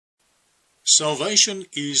Salvation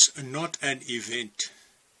is not an event.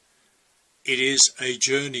 It is a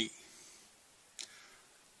journey.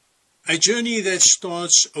 A journey that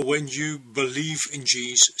starts when you believe in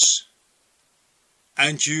Jesus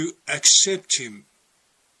and you accept Him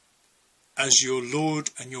as your Lord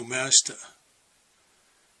and your Master.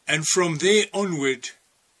 And from there onward,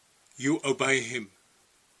 you obey Him.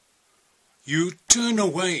 You turn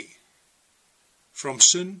away from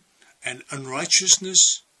sin and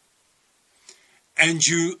unrighteousness, and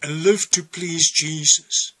you live to please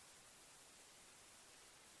Jesus.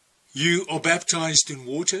 You are baptized in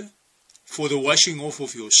water for the washing off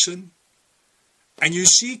of your sin, and you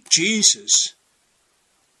seek Jesus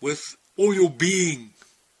with all your being.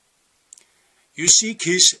 You seek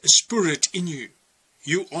His Spirit in you.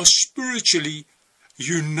 You are spiritually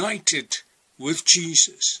united with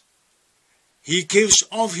Jesus. He gives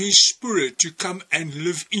of His Spirit to come and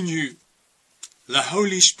live in you, the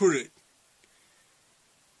Holy Spirit.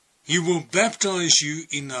 He will baptize you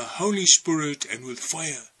in the Holy Spirit and with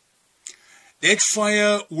fire. That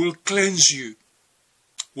fire will cleanse you,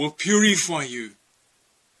 will purify you.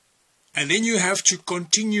 And then you have to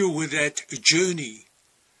continue with that journey,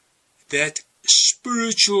 that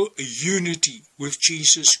spiritual unity with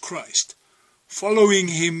Jesus Christ, following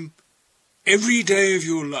Him every day of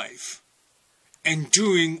your life and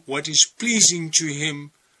doing what is pleasing to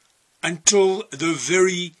Him until the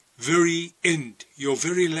very end, your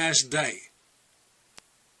very last day.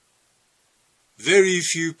 Very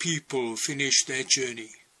few people finish that journey.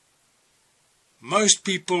 Most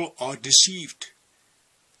people are deceived.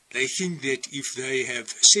 They think that if they have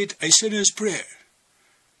said a sinner's prayer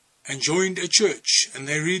and joined a church and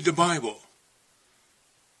they read the Bible,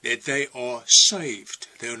 that they are saved.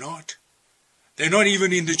 They're not. They're not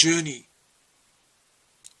even in the journey.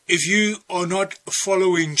 If you are not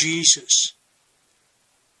following Jesus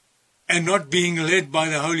and not being led by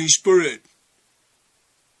the Holy Spirit,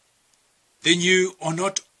 then you are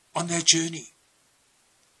not on that journey.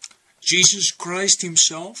 Jesus Christ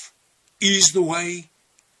Himself is the way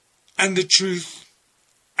and the truth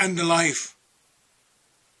and the life.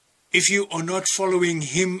 If you are not following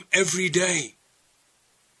Him every day,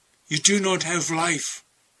 you do not have life,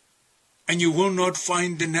 and you will not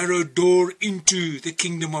find the narrow door into the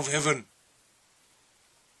kingdom of heaven.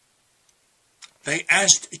 They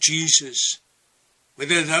asked Jesus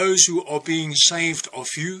whether those who are being saved are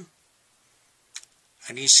few.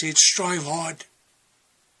 And He said, strive hard,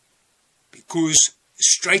 because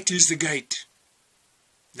straight is the gate,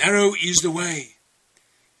 narrow is the way,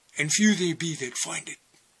 and few there be that find it.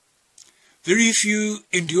 Very few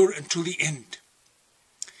endure until the end.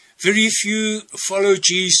 Very few follow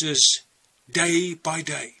Jesus day by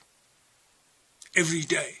day, every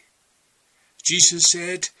day. Jesus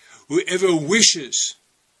said, whoever wishes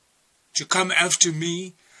to come after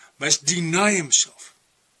me must deny himself,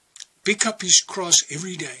 pick up his cross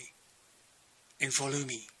every day, and follow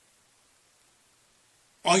me.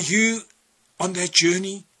 Are you on that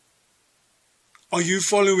journey? Are you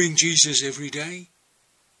following Jesus every day?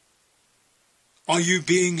 Are you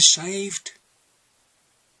being saved?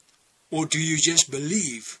 Or do you just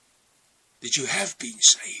believe that you have been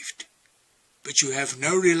saved, but you have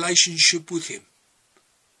no relationship with Him?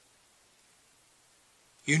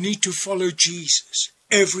 You need to follow Jesus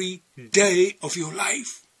every day of your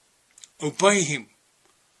life. Obey Him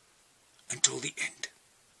until the end.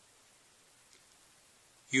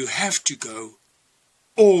 You have to go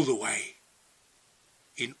all the way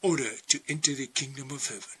in order to enter the kingdom of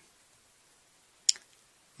heaven.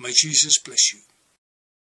 May Jesus bless you.